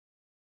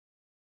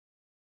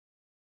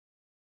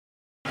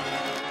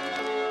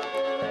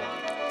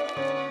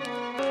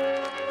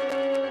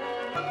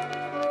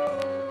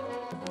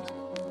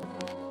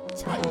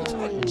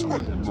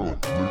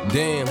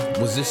Damn,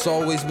 was this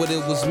always what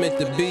it was meant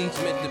to be?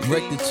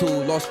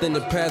 Rectitude, lost in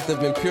the path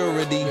of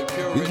impurity.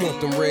 We want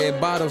them red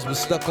bottoms, but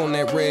stuck on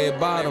that red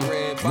bottom.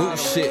 Root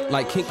shit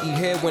like kinky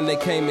hair when they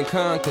came and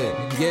conquered.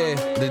 Yeah,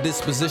 the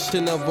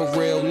disposition of a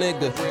real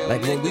nigga.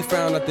 Like when we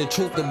found out the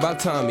truth about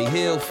Tommy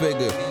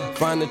Hilfiger.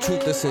 Find the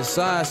truth that's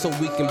inside so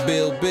we can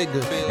build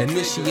bigger.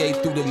 Initiate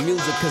through the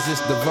music cause it's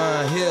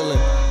divine healing.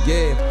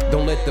 Yeah,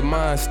 don't let the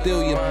mind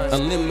steal you.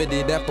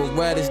 Unlimited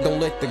apparatus,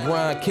 don't let the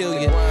grind kill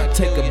you.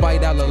 Take a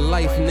bite out of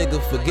life,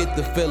 nigga, forget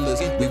the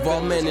fillers. We've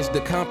all managed to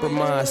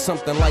compromise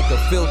something like a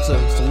filter.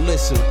 So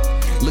listen,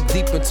 look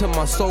deep into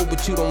my soul,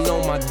 but you don't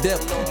know my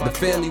depth. The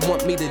family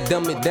want me to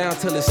dumb it down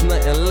till it's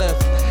nothing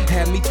left.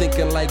 Had me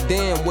thinking like,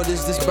 damn, what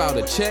is this about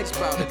a check?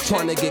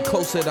 Trying to get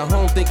closer to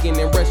home, thinking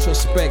in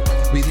retrospect.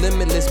 We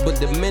limitless but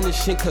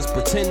diminishing, cause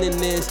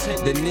pretending is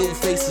the new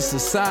face of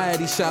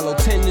society, shallow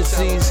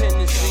tendencies.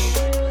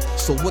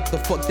 So what the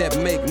fuck that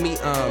make me?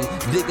 I'm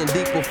digging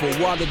deeper for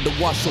water to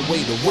wash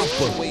away the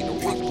reaper.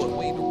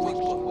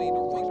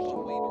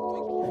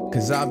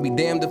 Cause I'll be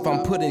damned if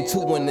I'm put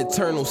into an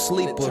eternal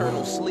sleeper.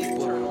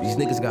 These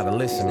niggas gotta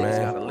listen,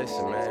 man.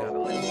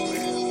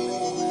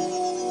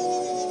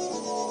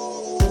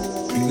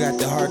 You got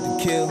the heart to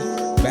kill,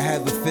 but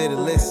have the fear to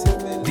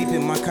listen. Deep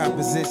in my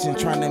composition,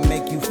 trying to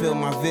make you feel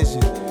my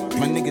vision.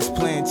 My niggas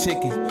playing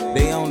chicken,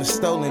 they own a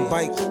stolen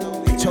bike.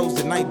 Chose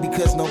the night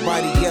because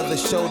nobody ever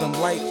showed them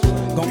light.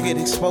 Gon' get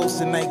exposed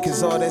tonight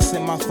cause all that's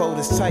in my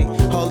folders tight.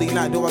 Holy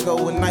night, do I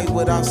go a night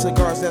without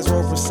cigars that's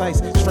real precise.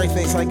 Straight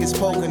face like it's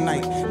poker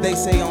night. They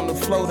say on the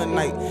floor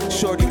tonight.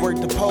 Shorty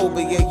worked the pole,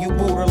 but yeah, you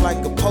boot her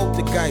like a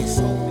poltergeist.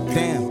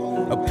 Damn,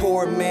 a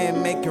poor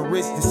man making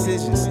risk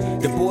decisions.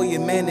 The boy a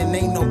man and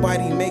ain't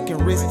nobody making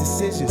risk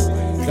decisions.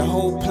 The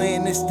whole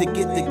plan is to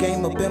get the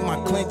game up in my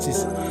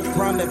clinches.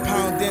 Ground and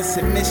pound in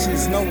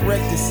submissions, no wreck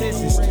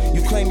decisions.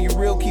 You claim you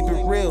real, keep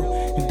it real.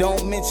 And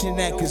don't mention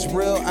that cause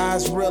real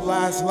eyes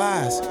realize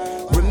lies.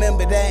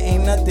 Remember that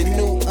ain't nothing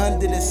new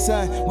under the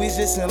sun. We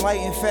just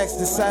enlightened facts,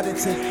 decided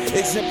to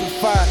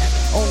exemplify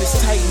on this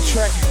Titan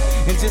track.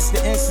 In just the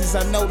instance,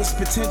 I noticed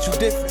potential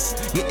difference.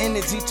 Your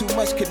energy too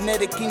much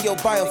kinetic in your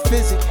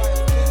biophysics.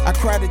 I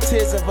cry the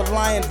tears of a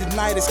lion, the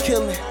night is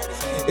killing.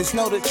 It's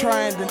no the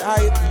trying, then I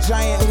am the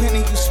giant.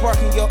 Winning, you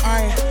sparking your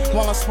iron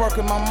while I'm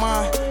sparking my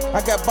mind. I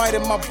got bite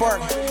in my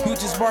bark, you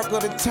just bark all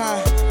the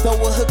time. Throw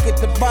a hook at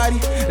the body,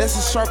 that's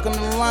a shark on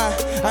the line.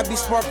 I be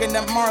sparking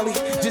that Marley,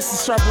 just to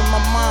sharpen my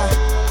mind.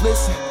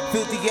 Listen,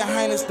 filthy your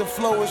highness, the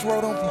flow is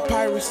wrote on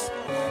papyrus.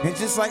 And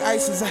just like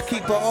ISIS, I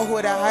keep a O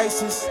with that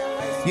ISIS.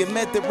 You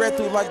met the red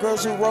through like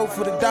girls who roll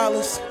for the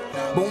dollars.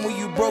 But when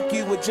you broke,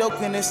 you were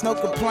joking, there's no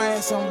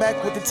compliance. I'm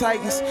back with the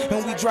Titans,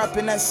 and we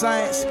dropping that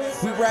science.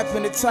 We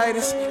rapping the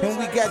tightest, and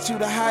we got you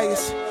the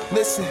highest.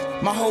 Listen,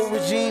 my whole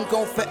regime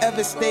gon'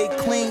 forever stay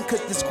clean,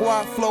 cause the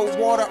squad flow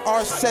water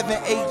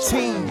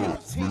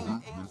R718.